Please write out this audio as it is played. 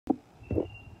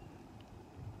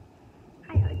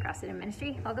Trusted in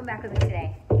Ministry. Welcome back with me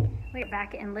today. We're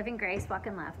back in Living Grace, Walk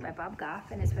in Love by Bob Goff,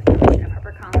 and it's with the permission of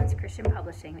HarperCollins Christian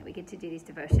Publishing that we get to do these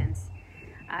devotions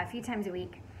a few times a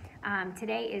week.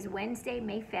 Today is Wednesday,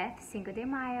 May 5th, Cinco de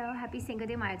Mayo. Happy Cinco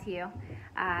de Mayo to you.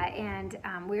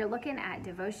 We're looking at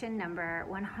devotion number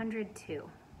 102.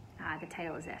 The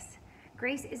title is this: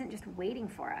 Grace isn't just waiting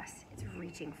for us, it's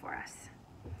reaching for us.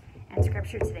 And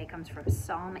scripture today comes from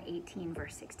Psalm 18,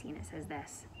 verse 16. It says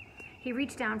this: He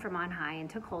reached down from on high and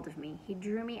took hold of me. He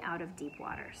drew me out of deep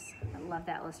waters. I love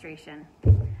that illustration.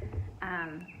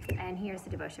 And here's the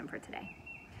devotion for today.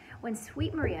 When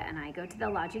Sweet Maria and I go to the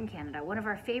lodge in Canada, one of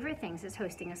our favorite things is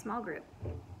hosting a small group.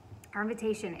 Our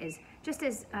invitation is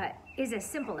as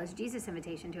simple as Jesus'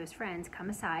 invitation to his friends: come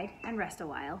aside and rest a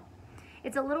while.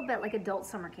 It's a little bit like adult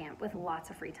summer camp with lots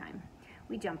of free time.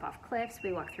 We jump off cliffs,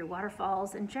 we walk through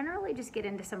waterfalls, and generally just get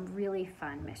into some really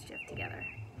fun mischief together.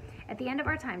 At the end of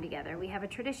our time together, we have a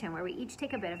tradition where we each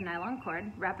take a bit of nylon cord,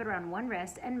 wrap it around one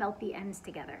wrist, and melt the ends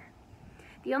together.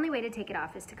 The only way to take it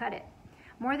off is to cut it.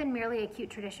 More than merely a cute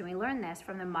tradition, we learned this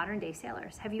from the modern-day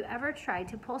sailors. Have you ever tried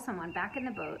to pull someone back in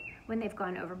the boat when they've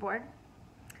gone overboard?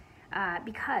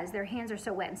 Because their hands are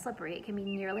so wet and slippery, it can be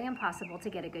nearly impossible to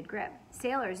get a good grip.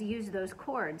 Sailors use those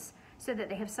cords so that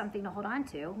they have something to hold on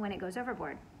to when it goes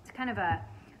overboard. It's kind of a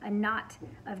knot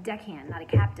of deckhand, not a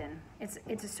captain. It's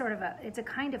a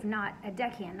kind of knot a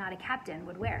deckhand, not a captain,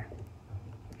 would wear.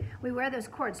 We wear those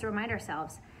cords to remind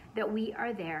ourselves that we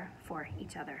are there for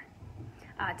each other,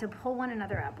 to pull one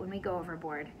another up when we go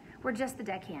overboard. We're just the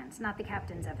deckhands, not the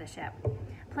captains of the ship.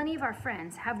 Plenty of our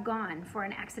friends have gone for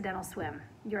an accidental swim.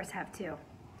 Yours have too.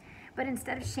 But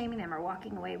instead of shaming them or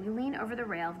walking away, we lean over the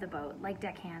rail of the boat like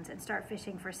deckhands and start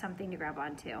fishing for something to grab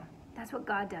onto. That's what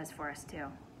God does for us too.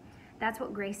 That's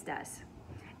what grace does.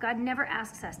 God never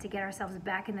asks us to get ourselves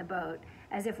back in the boat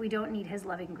as if we don't need his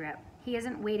loving grip. He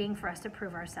isn't waiting for us to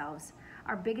prove ourselves.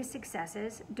 Our biggest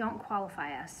successes don't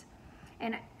qualify us,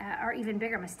 and our even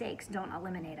bigger mistakes don't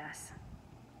eliminate us.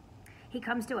 He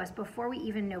comes to us before we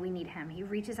even know we need him. He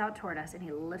reaches out toward us and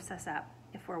he lifts us up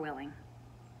if we're willing.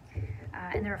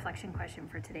 And the reflection question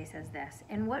for today says this: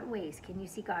 in what ways can you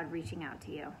see God reaching out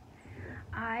to you?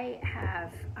 I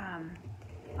have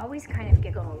always kind of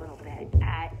giggled a little bit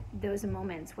at those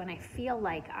moments when I feel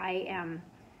like I am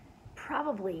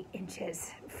probably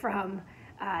inches from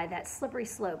that slippery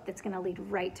slope that's going to lead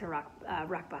right to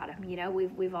rock bottom. You know,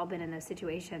 we've all been in those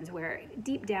situations where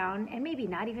deep down, and maybe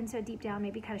not even so deep down,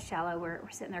 maybe kind of shallow, we're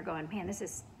sitting there going, man, this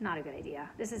is not a good idea.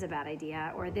 This is a bad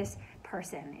idea, or this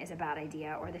person is a bad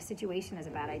idea, or this situation is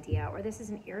a bad idea, or this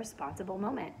is an irresponsible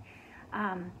moment.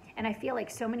 And I feel like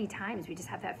so many times we just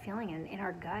have that feeling in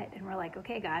our gut, and we're like,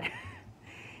 okay, God,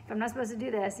 if I'm not supposed to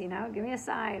do this, you know, give me a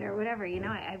sign or whatever. You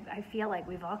know, I feel like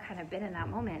we've all kind of been in that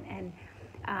moment.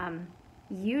 And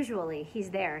usually he's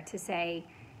there to say,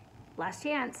 last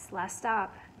chance, last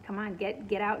stop, come on,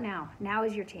 get out now. Now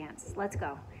is your chance. Let's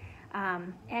go.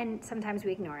 And sometimes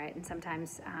we ignore it, and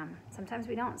sometimes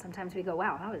we don't. Sometimes we go,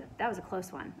 wow, that was a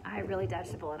close one. I really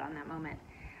dodged a bullet on that moment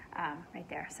right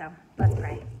there. So let's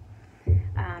pray.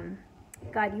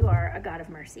 God, you are a God of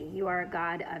mercy. You are a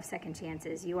God of second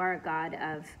chances. You are a God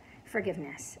of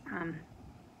forgiveness.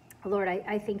 Lord,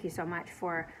 I thank you so much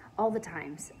for all the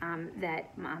times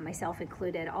that myself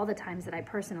included, all the times that I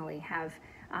personally have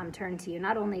turned to you,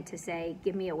 not only to say,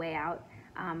 give me a way out,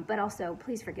 but also,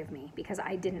 please forgive me, because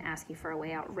I didn't ask you for a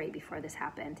way out right before this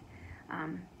happened.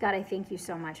 God, I thank you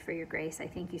so much for your grace. I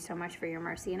thank you so much for your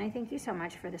mercy. And I thank you so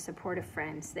much for the supportive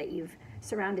friends that you've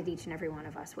surrounded each and every one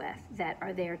of us with, that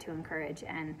are there to encourage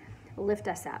and lift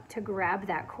us up, to grab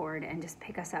that cord and just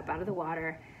pick us up out of the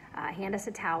water, hand us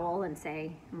a towel and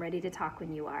say, I'm ready to talk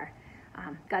when you are.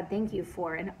 God, thank you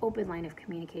for an open line of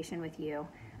communication with you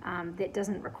that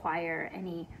doesn't require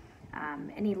any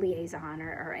liaison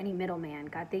or any middleman.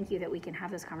 God, thank you that we can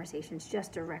have those conversations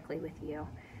just directly with you.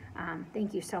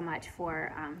 Thank you so much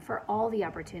for all the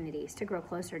opportunities to grow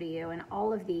closer to you and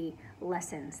all of the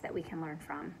lessons that we can learn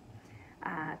from.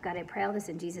 God, I pray all this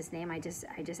in Jesus' name. I just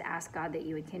ask, God, that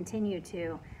you would continue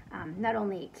to not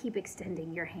only keep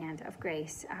extending your hand of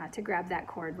grace to grab that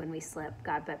cord when we slip,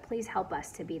 God, but please help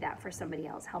us to be that for somebody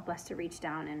else. Help us to reach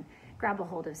down and grab a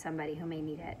hold of somebody who may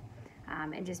need it.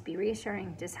 And just be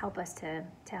reassuring. Just help us to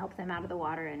help them out of the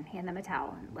water and hand them a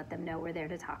towel and let them know we're there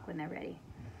to talk when they're ready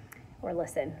or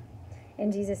listen.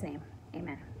 In Jesus' name,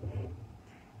 amen.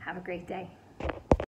 Have a great day.